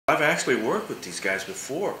I've actually worked with these guys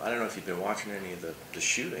before. I don't know if you've been watching any of the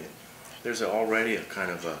shooting. There's already a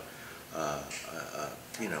kind of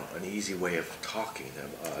you know, an easy way of talking,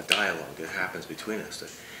 a dialogue that happens between us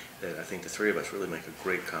that I think the three of us really make a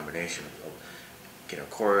great combination of you know,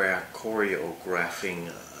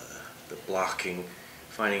 choreographing the blocking,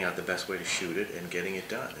 finding out the best way to shoot it, and getting it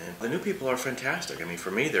done. And the new people are fantastic. I mean,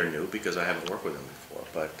 for me, they're new because I haven't worked with them before,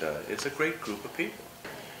 but it's a great group of people.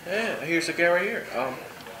 Yeah, here's the guy right here.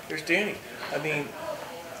 Here's Danny. I mean,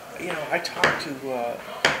 you know, I talked to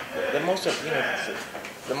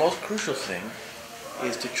the most crucial thing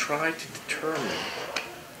is to try to determine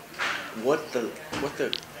what the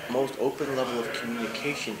most open level of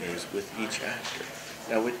communication is with each actor.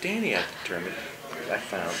 Now, with Danny, I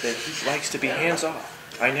found that he likes to be hands off.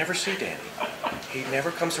 I never see Danny. He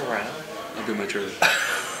never comes around. I'll do my turn.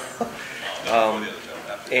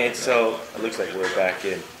 And so it looks like we're back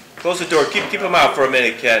in. Close the door. Keep him out for a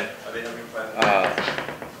minute, Ken.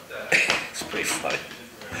 It's pretty funny.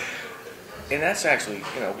 And that's actually,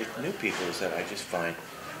 you know, with new people, is that I just find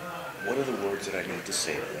what are the words that I need to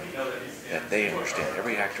say to them that they understand.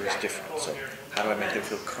 Every actor is different, so how do I make them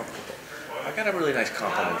feel comfortable? I got a really nice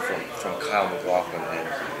compliment from Kyle McLaughlin and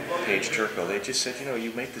Paige Turco. They just said, you know,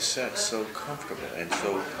 you make the set so comfortable and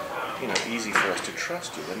so, you know, easy for us to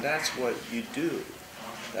trust you, and that's what you do.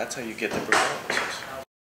 That's how you get the performances.